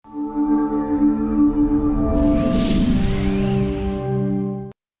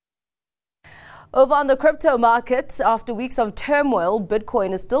Over on the crypto market, after weeks of turmoil,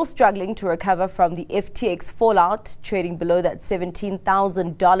 Bitcoin is still struggling to recover from the FTX fallout, trading below that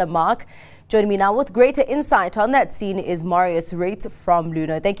 $17,000 mark. Joining me now with greater insight on that scene is Marius Rate from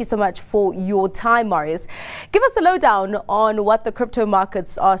Luno. Thank you so much for your time, Marius. Give us the lowdown on what the crypto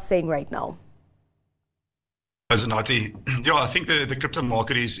markets are saying right now. Zanati, yeah, I think the crypto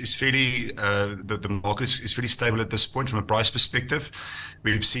market is fairly the market is fairly stable at this point from a price perspective.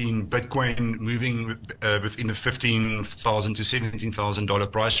 We've seen Bitcoin moving within the $15,000 to $17,000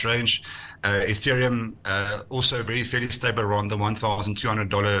 price range. Ethereum also fairly stable around the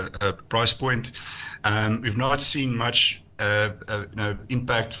 $1,200 price point. We've not seen much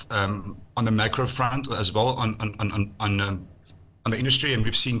impact on the macro front as well on the industry, and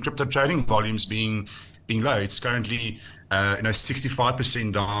we've seen crypto trading volumes being low. It's currently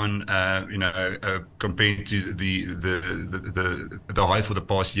 65% down compared to the high for the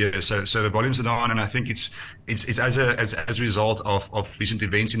past year. So the volumes are down, and I think it's as a result of recent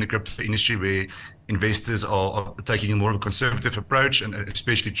events in the crypto industry where investors are taking a more of a conservative approach, and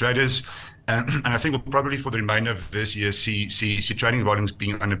especially traders. And I think we'll probably for the remainder of this year see trading volumes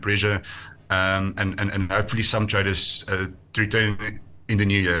being under pressure, and hopefully some traders to return in the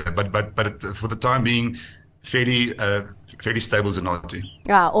new year, but for the time being, fairly stable, Zanati.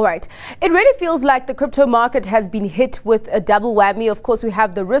 All right. It really feels like the crypto market has been hit with a double whammy. Of course, we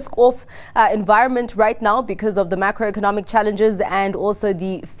have the risk-off environment right now because of the macroeconomic challenges and also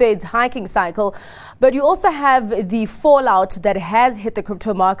the Fed's hiking cycle. But you also have the fallout that has hit the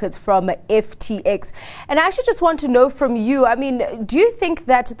crypto markets from FTX. And I actually just want to know from you, I mean, do you think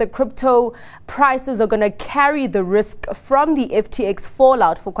that the crypto prices are going to carry the risk from the FTX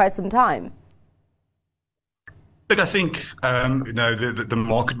fallout for quite some time? But I think the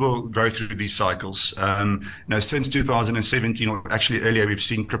market will go through these cycles. Since 2017, or actually earlier, we've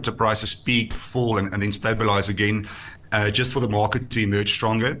seen crypto prices peak, fall, and then stabilize again, just for the market to emerge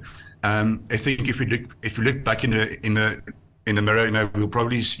stronger. I think if we look back in the mirror,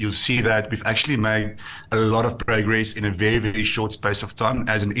 you'll see that we've actually made a lot of progress in a very, very short space of time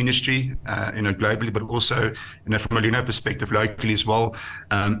as an industry, globally, but also, from a Luno perspective, locally as well.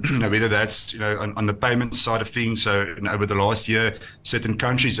 Whether that's, on the payment side of things. So, over the last year, certain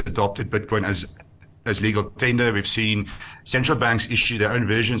countries adopted Bitcoin as legal tender. We've seen central banks issue their own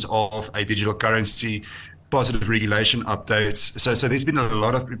versions of a digital currency, positive regulation updates. So there's been a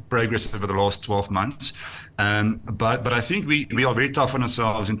lot of progress over the last 12 months. But I think we are very tough on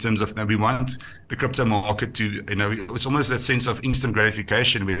ourselves in terms of, we want the crypto market to, it's almost that sense of instant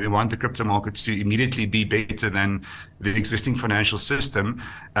gratification where we want the crypto market to immediately be better than the existing financial system,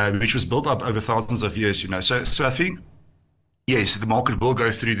 which was built up over thousands of years, So I think, yes, the market will go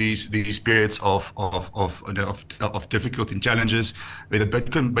through these periods of difficulty and challenges where the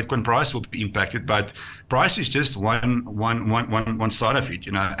Bitcoin price will be impacted, but price is just one side of it,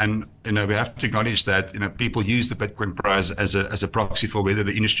 and we have to acknowledge that people use the Bitcoin price as a proxy for whether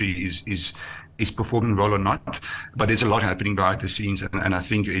the industry is performing well or not. But there's a lot happening behind the scenes, and I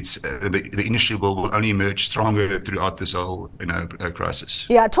think it's the industry will only emerge stronger throughout this whole crisis.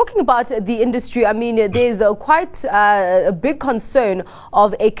 Yeah, talking about the industry, I mean, there's quite a big concern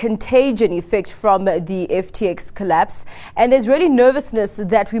of a contagion effect from the FTX collapse, and there's really nervousness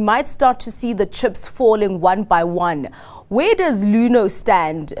that we might start to see the chips falling one by one. Where does Luno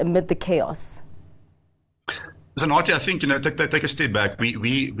stand amid the chaos? Zanati, I think, take a step back.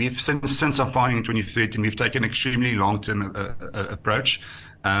 We've since our founding in 2013, we've taken an extremely long-term approach.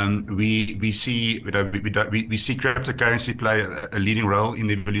 We see cryptocurrency play a leading role in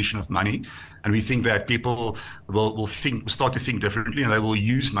the evolution of money, and we think that people will start to think differently, and they will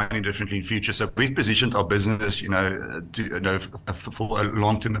use money differently in future. So we've positioned our business, for a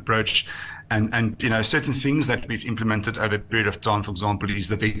long-term approach, and certain things that we've implemented over a period of time. For example, is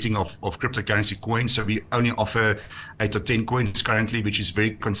the vetting of cryptocurrency coins. So we only offer 8 or 10 coins currently, which is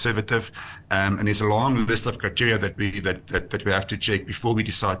very conservative, and there's a long list of criteria that we have to check before we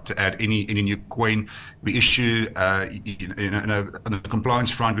decide to add any new coin. We issue, on the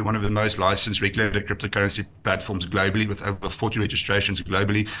compliance front, we're one of the most licensed regulated cryptocurrency platforms globally, with over 40 registrations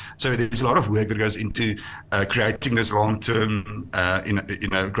globally. So there's a lot of work that goes into creating this long-term,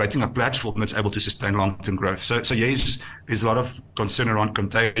 creating a platform that's able to sustain long-term growth. So yes, there's a lot of concern around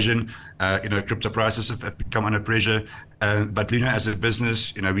contagion. Crypto prices have become under pressure. But Luno, as a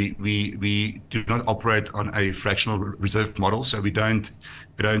business, we do not operate on a fractional reserve model, so we don't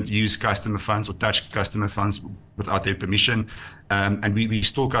use customer funds or touch customer funds without their permission, and we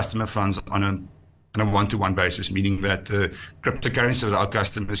store customer funds on on a one-to-one basis, meaning that the cryptocurrency that our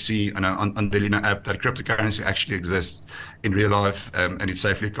customers see on the Luna app, that cryptocurrency actually exists in real life, and it's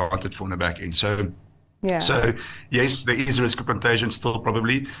safely accounted for on the back end. So yes, there is a risk of contagion still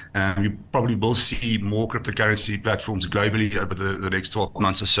probably. We probably will see more cryptocurrency platforms globally over the next 12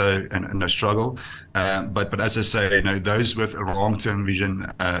 months or so, and no struggle. But as I say, those with a long-term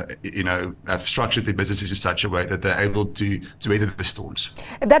vision, have structured their businesses in such a way that they're able to weather the storms.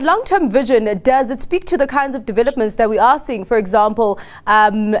 That long-term vision, does it speak to the kinds of developments that we are seeing? For example,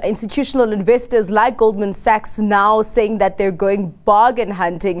 institutional investors like Goldman Sachs now saying that they're going bargain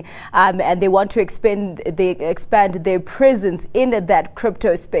hunting, and they want to expand their presence in that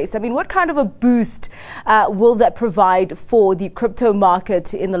crypto space. I mean, what kind of a boost will that provide for the crypto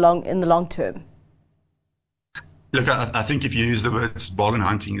market in the long term? Look, I think if you use the words bargain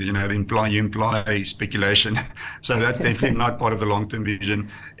hunting, you imply speculation. So that's definitely not part of the long-term vision,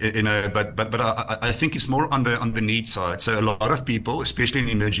 But I think it's more on the need side. So a lot of people, especially in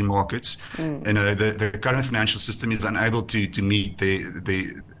emerging markets, the current financial system is unable to meet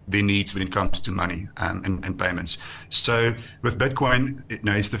their needs when it comes to money and payments. So with Bitcoin,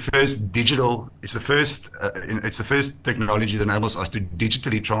 it's the first technology that enables us to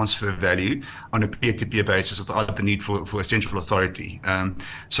digitally transfer value on a peer-to-peer basis without the need for a central authority.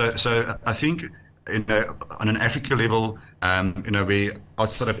 So I think on an Africa level, where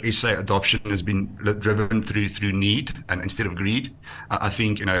outside of SA adoption has been driven through need and instead of greed. I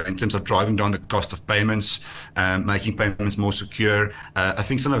think, in terms of driving down the cost of payments, making payments more secure, I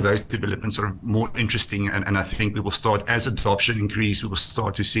think some of those developments are more interesting. And I think we will start, as adoption increase, we will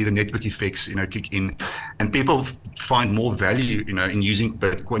start to see the network effects, kick in. And people find more value, in using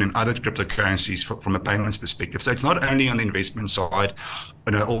Bitcoin and other cryptocurrencies from a payments perspective. So it's not only on the investment side,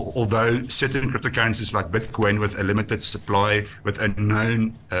 although certain cryptocurrencies like Bitcoin with a limited supply, with a known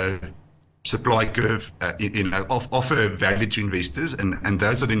supply curve, offer value to investors, and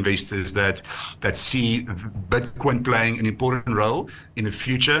those are the investors that see Bitcoin playing an important role in the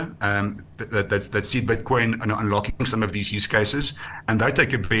future, that see Bitcoin unlocking some of these use cases, and they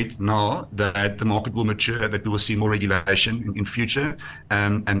take a bet now that the market will mature, that we will see more regulation in future,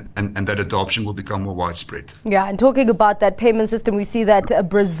 and that adoption will become more widespread. Yeah, and talking about that payment system, we see that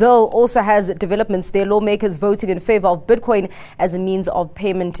Brazil also has developments. Their lawmakers voting in favor of Bitcoin as a means of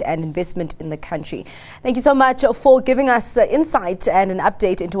payment and investment in the country. Thank you so much for giving us insight and an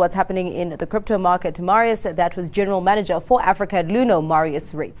update into what's happening in the crypto market. Marius, that was General Manager for Africa at Luno,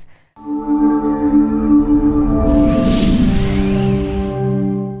 Marius Reitz.